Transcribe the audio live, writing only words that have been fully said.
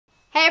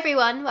Hey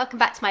everyone, welcome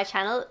back to my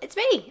channel. It's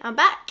me, I'm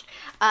back.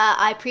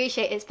 I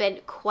appreciate it's been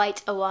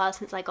quite a while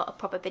since I got a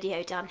proper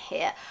video done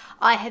here.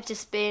 I have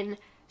just been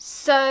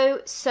so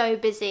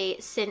busy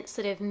since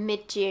sort of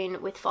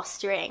mid-June with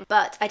fostering,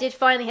 but I did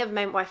finally have a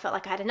moment where I felt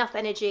like I had enough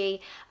energy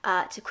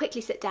to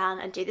quickly sit down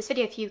and do this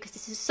video for you, because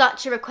this is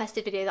such a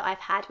requested video that I've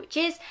had, which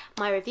is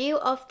my review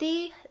of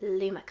the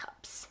Lumma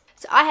cups.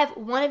 So I have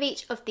one of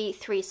each of the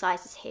three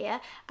sizes here,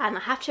 and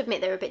I have to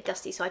admit they're a bit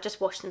dusty, so I just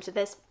washed them, so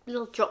there's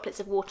little droplets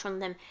of water on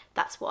them,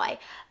 that's why.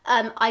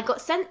 I got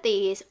sent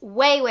these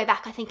way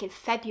back, I think in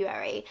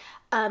February,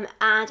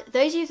 and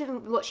those of you who've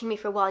been watching me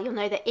for a while, you'll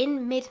know that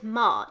in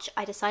mid-March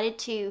I decided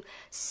to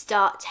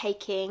start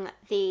taking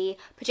the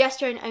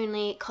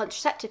progesterone-only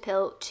contraceptive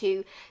pill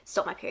to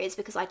stop my periods,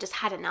 because I just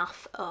had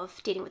enough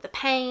of dealing with the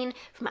pain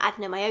from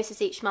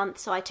adenomyosis each month.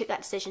 So I took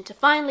that decision to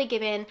finally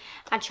give in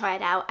and try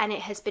it out, and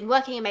it has been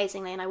working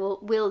amazingly, and I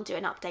will do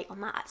an update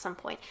on that at some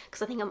point,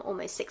 because I think I'm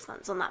almost 6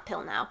 months on that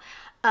pill now.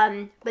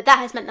 But that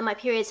has meant that my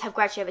periods have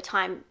gradually over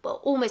time,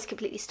 well, almost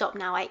completely stopped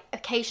now. I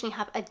occasionally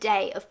have a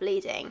day of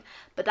bleeding,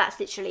 but that's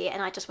literally it,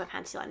 and I just wear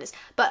panty liners.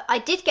 But I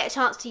did get a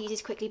chance to use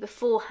these quickly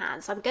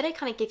beforehand, so I'm going to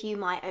kind of give you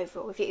my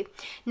overall review.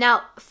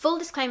 Now, full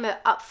disclaimer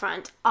up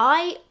front,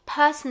 I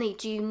personally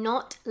do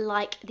not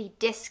like the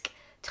disc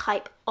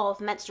type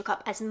of menstrual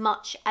cup as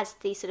much as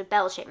the sort of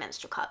bell-shaped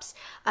menstrual cups.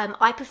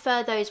 I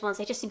prefer those ones,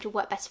 they just seem to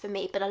work best for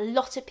me, but a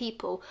lot of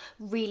people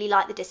really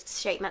like the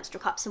disc-shaped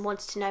menstrual cups and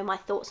wanted to know my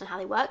thoughts on how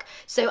they work.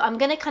 So I'm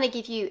going to kind of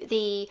give you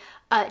the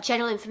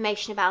general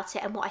information about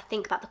it and what I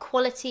think about the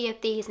quality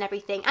of these and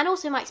everything, and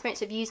also my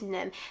experience of using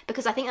them,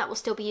 because I think that will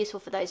still be useful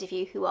for those of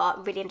you who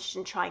are really interested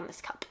in trying this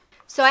cup.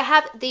 So I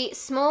have the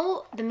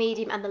small, the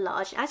medium and the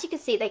large. As you can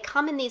see, they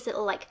come in these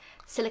little like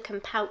silicone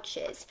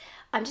pouches.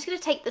 I'm just going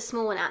to take the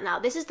small one out now.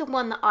 This is the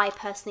one that I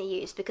personally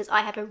use because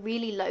I have a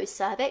really low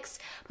cervix.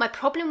 My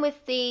problem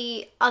with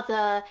the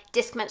other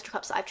disc menstrual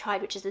cups that I've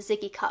tried, which is the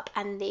Ziggy cup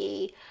and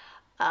the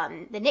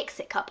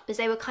Nixit cup, is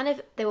they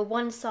were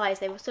one size.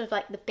 They were sort of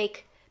like the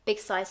big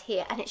size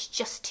here, and it's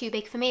just too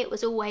big for me. It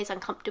was always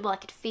uncomfortable. I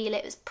could feel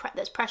it.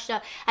 There's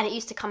pressure, and it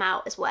used to come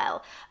out as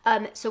well.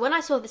 So when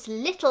I saw this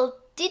little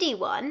diddy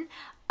one,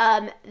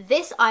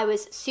 this I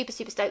was super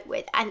stoked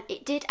with, and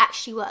it did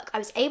actually work. I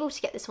was able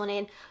to get this one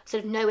in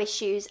sort of no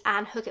issues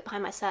and hook it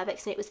behind my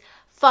cervix, and it was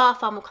far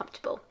more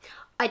comfortable.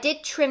 I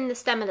did trim the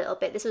stem a little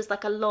bit. This was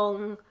like a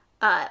long,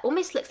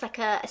 almost looks like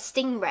a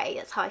stingray.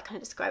 That's how I kind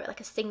of describe it,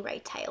 like a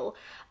stingray tail,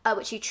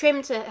 which you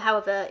trim to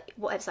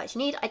whatever size you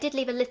need. I did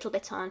leave a little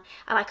bit on,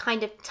 and I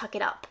kind of tuck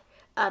it up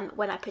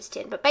when I put it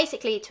in. But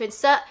basically, to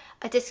insert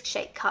a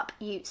disc-shaped cup,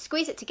 you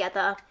squeeze it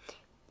together.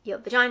 Your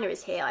vagina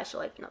is here. I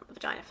shall open up the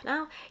vagina for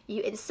now.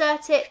 You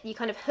insert it, you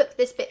kind of hook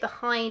this bit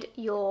behind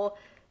your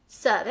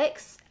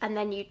cervix, and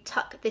then you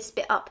tuck this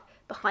bit up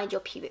behind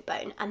your pubic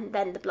bone, and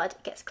then the blood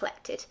gets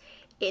collected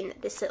in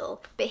this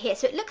little bit here.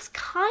 So it looks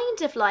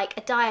kind of like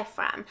a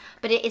diaphragm,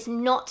 but it is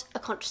not a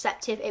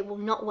contraceptive. It will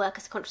not work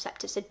as a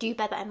contraceptive, so do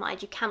bear that in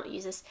mind. You cannot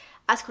use this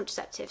as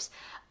contraceptives.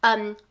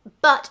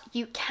 But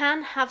you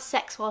can have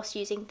sex whilst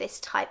using this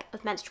type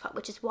of menstrual cup,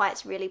 which is why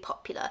it's really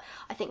popular,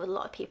 I think, with a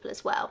lot of people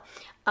as well,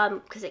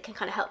 because it can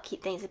kind of help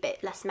keep things a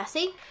bit less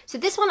messy. So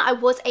this one I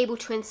was able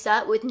to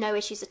insert with no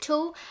issues at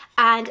all,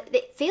 and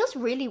it feels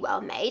really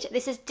well made.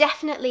 This is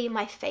definitely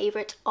my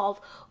favourite of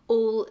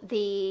all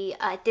the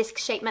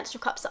disc-shaped menstrual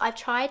cups that I've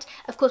tried.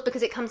 Of course,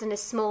 because it comes in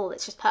as small,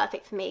 it's just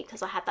perfect for me,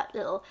 because I had that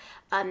little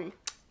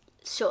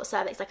short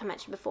cervix like I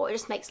mentioned before. It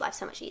just makes life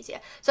so much easier.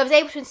 So I was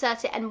able to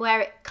insert it and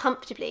wear it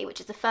comfortably, which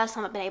is the first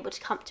time I've been able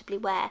to comfortably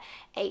wear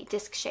a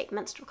disc-shaped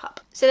menstrual cup.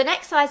 So the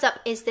next size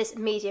up is this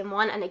medium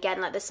one, and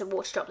again, like, there's some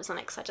water droplets on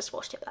it because I just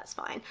washed it, but that's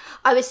fine.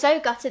 I was so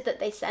gutted that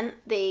they sent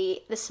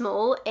the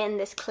small in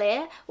this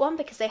clear one,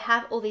 because they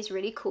have all these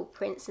really cool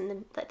prints in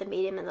the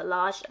medium and the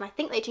large, and I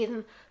think they do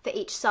them for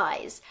each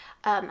size,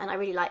 and I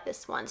really like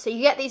this one. So you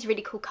get these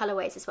really cool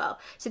colorways as well.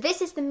 So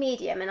this is the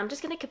medium, and I'm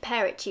just going to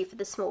compare it to you for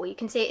the small. You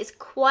can see it is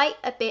quite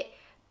a bit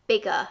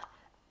bigger,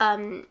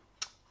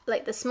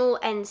 like the small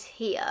ends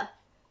here.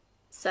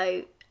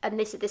 So, and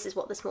this is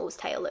what the small's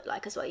tail looked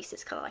like as well. You see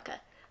it's kind of like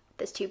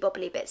there's two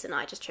bobbly bits, and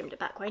I just trimmed it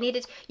back where I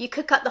needed. You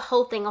could cut the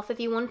whole thing off if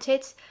you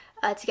wanted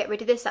to get rid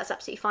of this. That's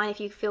absolutely fine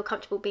if you feel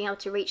comfortable being able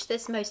to reach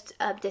this. Most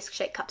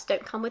disc-shaped cups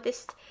don't come with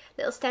this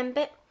little stem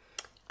bit.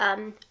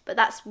 But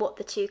that's what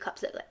the two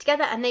cups look like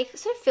together, and they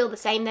sort of feel the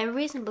same. They're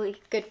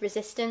reasonably good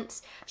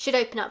resistance, should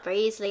open up very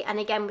easily, and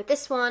again with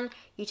this one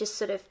you just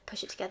sort of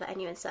push it together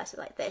and you insert it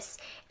like this.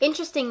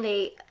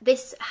 Interestingly,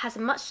 this has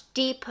a much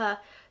deeper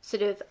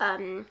sort of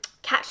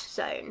catch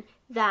zone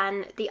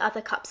than the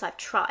other cups I've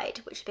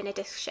tried, which have been a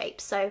disc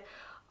shape, so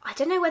I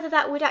don't know whether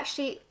that would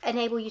actually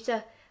enable you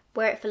to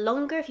wear it for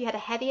longer if you had a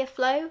heavier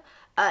flow,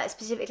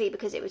 specifically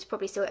because it would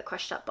probably still get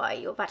crushed up by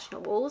your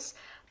vaginal walls,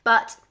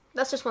 but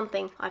that's just one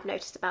thing I've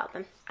noticed about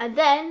them. And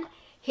then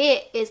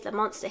here is the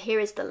monster, here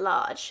is the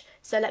large.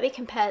 So let me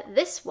compare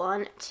this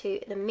one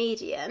to the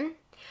medium.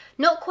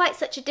 Not quite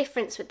such a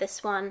difference with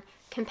this one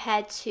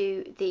compared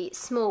to the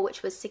small,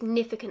 which was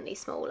significantly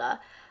smaller.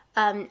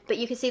 But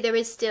you can see it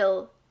is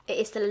still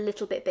a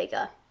little bit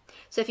bigger.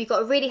 So if you've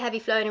got a really heavy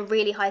flow and a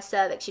really high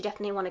cervix, you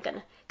definitely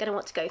gonna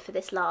want to go for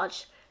this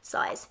large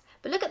size.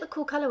 But look at the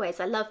cool colorways.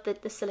 I love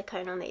the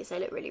silicone on these. They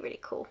look really, really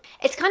cool.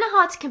 It's kind of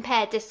hard to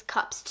compare disc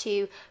cups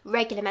to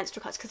regular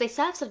menstrual cups because they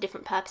serve sort of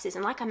different purposes.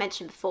 And like I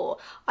mentioned before,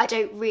 I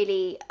don't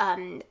really,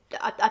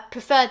 I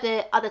prefer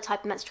the other type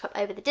of menstrual cup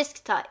over the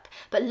disc type,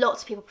 but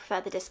lots of people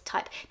prefer the disc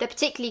type. They're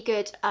particularly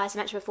good, as I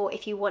mentioned before,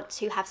 if you want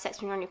to have sex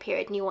when you're on your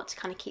period and you want to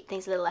kind of keep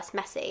things a little less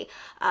messy.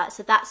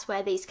 So that's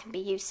where these can be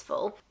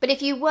useful. But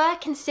if you were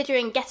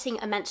considering getting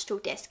a menstrual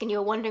disc and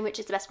you're wondering which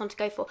is the best one to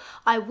go for,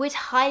 I would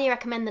highly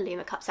recommend the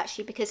Lumma cups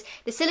actually, because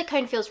the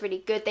silicone feels really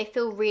good. They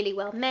feel really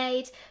well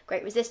made,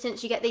 great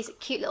resistance. You get these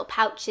cute little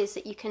pouches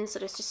that you can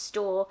sort of just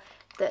store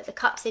the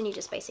cups in. You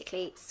just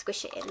basically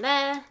squish it in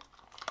there,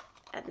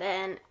 and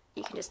then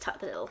you can just tuck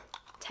the little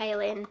tail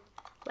in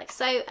like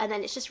so, and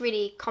then it's just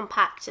really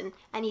compact and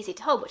easy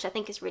to hold, which I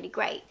think is really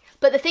great.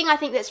 But the thing I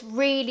think that's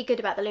really good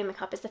about the Lumma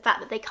cup is the fact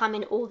that they come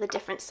in all the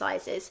different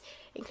sizes,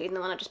 including the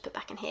one I just put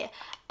back in here.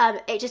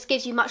 It just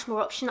gives you much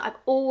more option. I've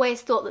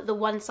always thought that the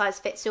one size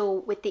fits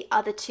all with the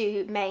other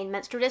two main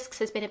menstrual discs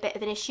has been a bit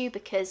of an issue,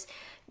 because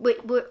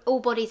all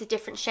bodies are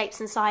different shapes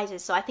and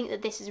sizes, so I think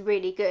that this is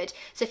really good.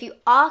 So if you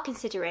are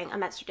considering a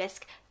menstrual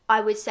disc, I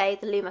would say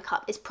the Lumma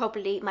cup is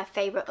probably my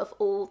favourite of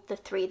all the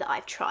three that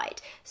I've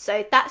tried.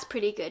 So that's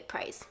pretty good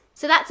praise.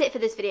 So that's it for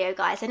this video,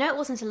 guys. I know it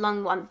wasn't a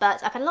long one,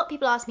 but I've had a lot of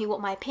people ask me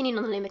what my opinion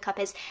on the Lumma cup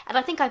is, and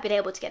I think I've been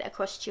able to get it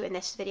across to you in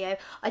this video.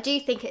 I do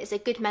think it is a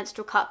good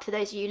menstrual cup for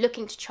those of you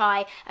looking to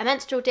try a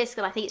menstrual disc,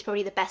 and I think it's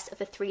probably the best of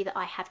the three that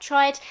I have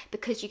tried,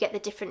 because you get the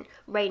different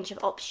range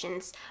of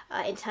options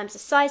in terms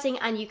of sizing,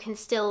 and you can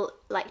still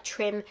like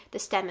trim the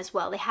stem as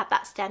well. They have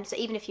that stem, so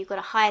even if you've got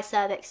a higher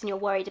cervix and you're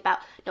worried about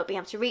not being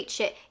able to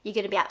reach it, you're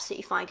going to be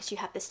absolutely fine because you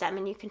have the stem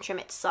and you can trim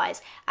it to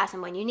size as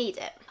and when you need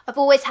it. I've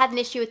always had an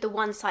issue with the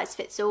one size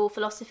fits all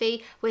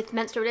philosophy with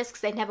menstrual discs.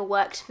 They've never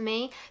worked for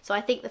me, so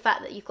I think the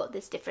fact that you've got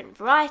this different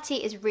variety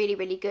is really,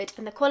 really good,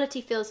 and the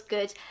quality feels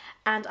good,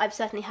 and I've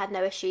certainly had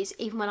no issues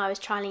even when I was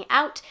trialing it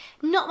out.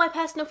 Not my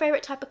personal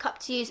favourite type of cup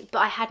to use, but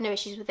I had no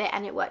issues with it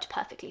and it worked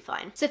perfectly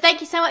fine. So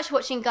thank you so much for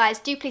watching, guys.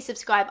 Do please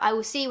subscribe. I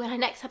will see you when I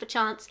next have a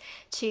chance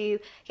to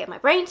get my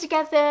brain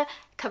together,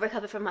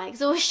 recover from my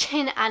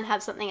exhaustion, and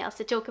have something else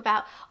to talk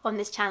about on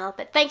this channel.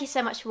 But thank you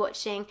so much for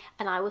watching,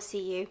 and I will see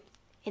you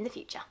in the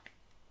future.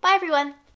 Bye everyone!